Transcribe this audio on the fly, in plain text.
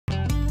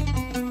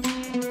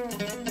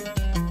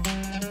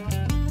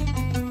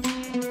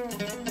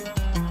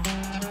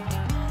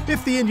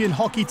If the Indian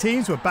hockey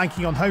teams were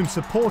banking on home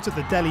support at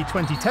the Delhi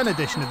 2010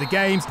 edition of the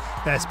Games,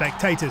 their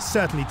spectators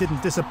certainly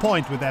didn't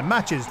disappoint with their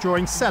matches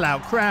drawing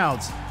sellout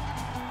crowds.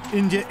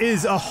 India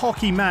is a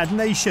hockey-mad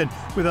nation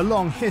with a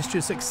long history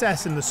of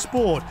success in the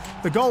sport,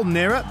 the golden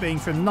era being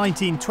from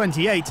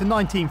 1928 to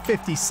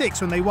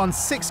 1956 when they won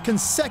 6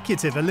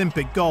 consecutive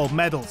Olympic gold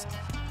medals.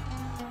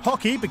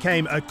 Hockey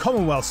became a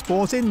Commonwealth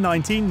sport in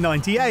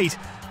 1998.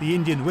 The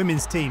Indian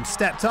women's team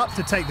stepped up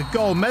to take the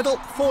gold medal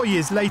 4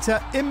 years later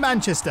in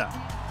Manchester.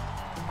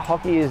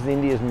 Hockey is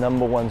India's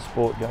 #1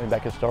 sport going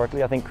back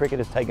historically. I think cricket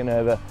has taken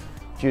over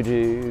due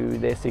to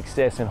their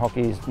success, and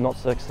hockey is not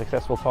so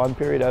successful time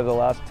period over the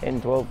last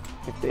 10, 12,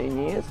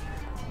 15 years.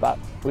 But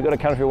we've got a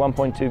country of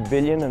 1.2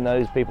 billion and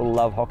those people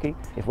love hockey.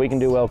 If we can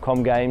do well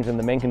Com Games and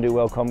the men can do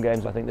well Com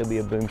Games, I think there'll be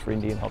a boom for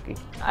Indian hockey.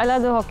 I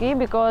love the hockey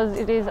because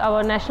it is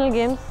our national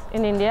games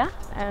in India,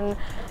 and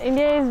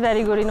India is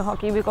very good in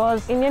hockey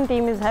because Indian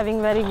team is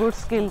having very good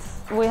skills.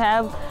 We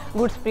have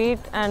good speed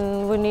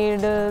and we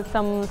need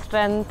some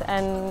strength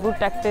and good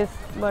tactics,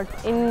 but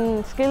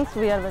in skills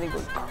we are very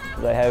good.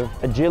 They have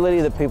agility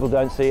that people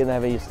don't see, and they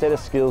have a set of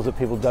skills that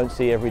people don't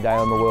see every day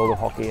on the world of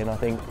hockey, and I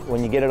think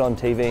when you get it on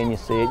TV and you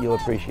see it, you'll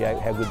appreciate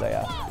how good they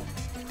are.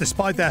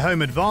 Despite their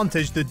home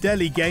advantage, the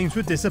Delhi Games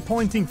were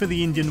disappointing for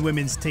the Indian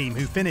women's team,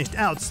 who finished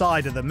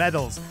outside of the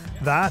medals.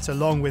 That,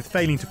 along with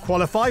failing to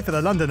qualify for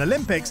the London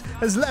Olympics,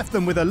 has left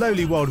them with a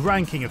lowly world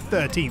ranking of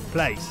 13th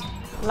place.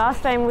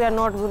 Last time we are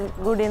not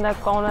good in the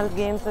Commonwealth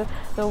Games,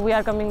 so we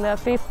are coming the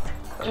 5th.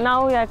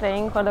 Now we are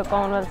trying for the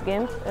Commonwealth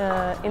Games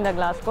in the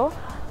Glasgow,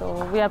 so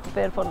we are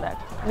prepared for that.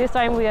 This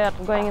time we are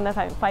going in the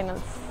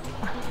finals.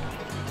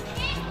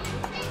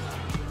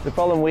 The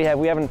problem we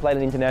haven't played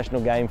an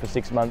international game for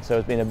 6 months, so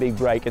it's been a big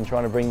break and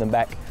trying to bring them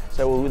back.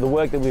 So the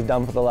work that we've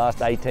done for the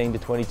last 18 to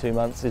 22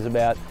 months is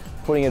about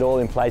putting it all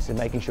in place and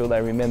making sure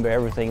they remember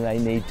everything they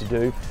need to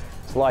do.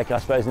 It's like, I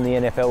suppose, in the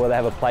NFL where they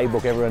have a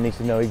playbook, everyone needs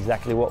to know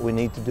exactly what we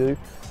need to do,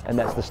 and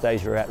that's the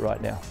stage we're at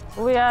right now.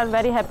 We are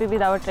very happy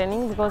with our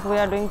training because we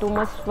are doing too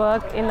much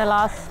work in the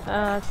last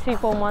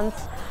 3-4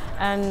 months.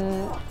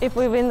 And if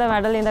we win the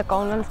medal in the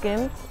Commonwealth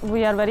Games,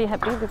 we are very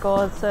happy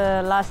because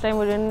last time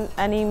we didn't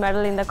any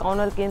medal in the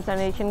Commonwealth Games and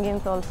Asian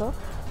Games also.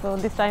 So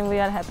this time we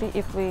are happy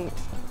if we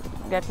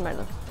get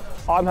medal.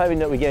 I'm hoping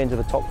that we get into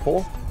the top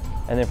 4,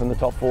 and then from the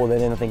top 4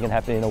 then anything can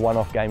happen in a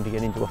one-off game to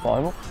get into a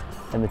final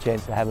and the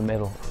chance to have a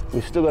medal.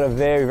 We've still got a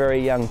very,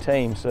 very young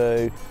team,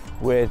 so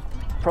we're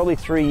probably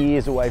 3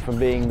 years away from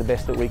being the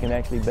best that we can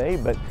actually be,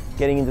 but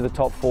getting into the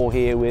top 4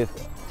 here with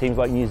teams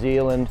like New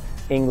Zealand,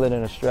 England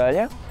and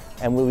Australia,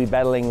 and we'll be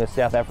battling with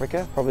South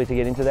Africa probably to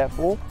get into that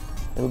 4.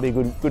 It'll be a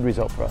good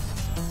result for us.